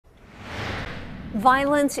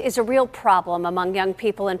Violence is a real problem among young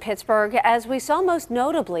people in Pittsburgh, as we saw most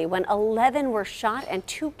notably when 11 were shot and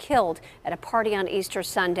 2 killed at a party on Easter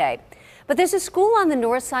Sunday. But there's a school on the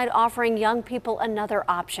north side offering young people another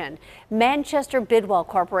option. Manchester Bidwell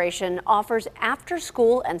Corporation offers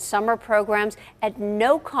after-school and summer programs at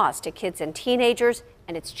no cost to kids and teenagers,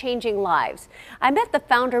 and it's changing lives. I met the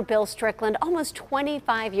founder, Bill Strickland, almost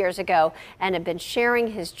 25 years ago and have been sharing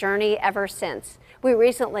his journey ever since. We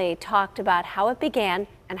recently talked about how it began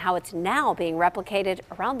and how it's now being replicated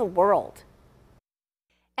around the world.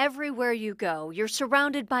 Everywhere you go, you're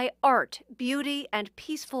surrounded by art, beauty, and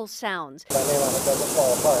peaceful sounds.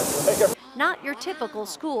 Not your typical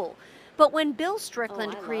school. But when Bill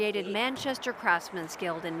Strickland created Manchester Craftsmen's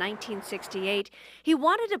Guild in 1968, he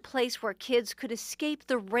wanted a place where kids could escape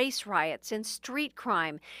the race riots and street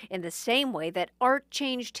crime in the same way that art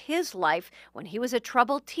changed his life when he was a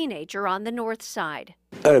troubled teenager on the north side.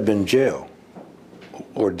 I'd have been in jail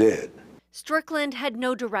or dead. Strickland had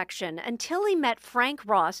no direction until he met Frank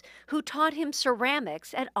Ross, who taught him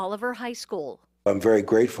ceramics at Oliver High School. I'm very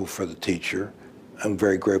grateful for the teacher. I'm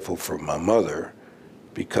very grateful for my mother,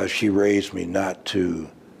 because she raised me not to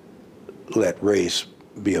let race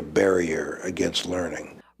be a barrier against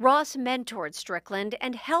learning. Ross mentored Strickland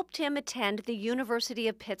and helped him attend the University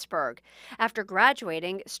of Pittsburgh. After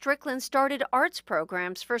graduating, Strickland started arts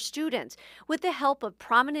programs for students with the help of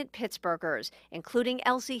prominent Pittsburghers, including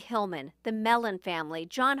Elsie Hillman, the Mellon family,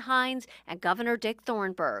 John Hines, and Governor Dick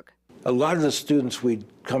Thornburg. A lot of the students we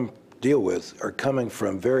deal with are coming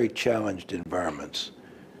from very challenged environments.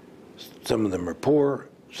 Some of them are poor,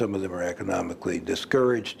 some of them are economically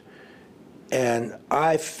discouraged. And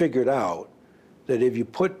I figured out that if you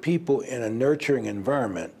put people in a nurturing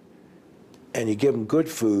environment and you give them good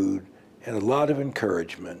food and a lot of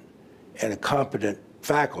encouragement and a competent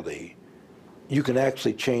faculty, you can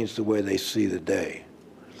actually change the way they see the day.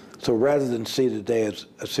 So rather than see the day as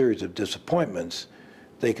a series of disappointments,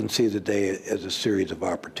 they can see the day as a series of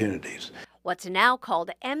opportunities. What's now called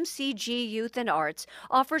MCG Youth and Arts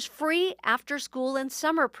offers free after-school and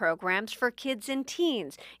summer programs for kids and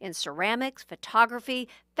teens in ceramics, photography,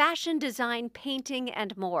 fashion design, painting,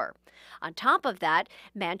 and more. On top of that,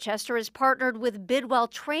 Manchester has partnered with Bidwell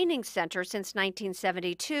Training Center since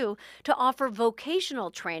 1972 to offer vocational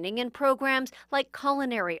training in programs like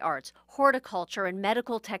culinary arts, horticulture, and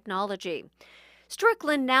medical technology.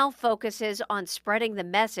 Strickland now focuses on spreading the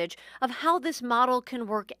message of how this model can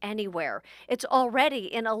work anywhere. It's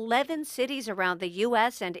already in 11 cities around the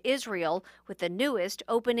U.S. and Israel, with the newest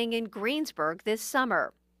opening in Greensburg this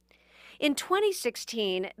summer. In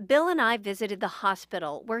 2016, Bill and I visited the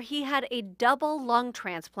hospital where he had a double lung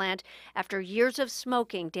transplant after years of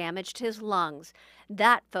smoking damaged his lungs.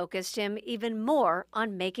 That focused him even more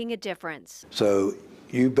on making a difference. So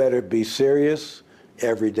you better be serious.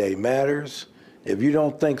 Every day matters. If you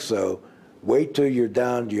don't think so, wait till you're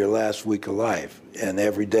down to your last week of life, and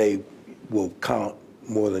every day will count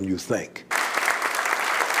more than you think.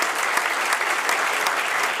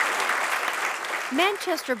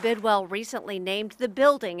 Manchester Bidwell recently named the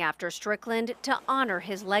building after Strickland to honor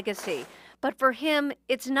his legacy. But for him,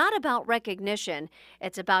 it's not about recognition.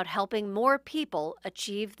 It's about helping more people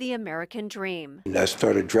achieve the American dream. And I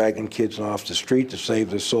started dragging kids off the street to save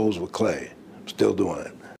their souls with clay. I'm still doing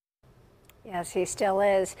it. Yes, he still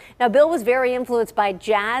is. Now, Bill was very influenced by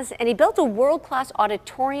jazz, and he built a world-class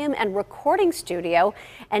auditorium and recording studio.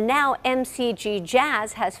 And now MCG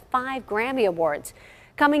Jazz has 5 Grammy Awards.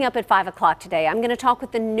 Coming up at 5 o'clock today, I'm going to talk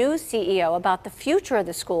with the new CEO about the future of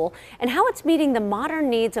the school and how it's meeting the modern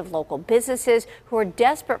needs of local businesses who are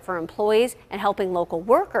desperate for employees and helping local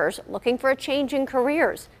workers looking for a change in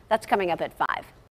careers. That's coming up at 5.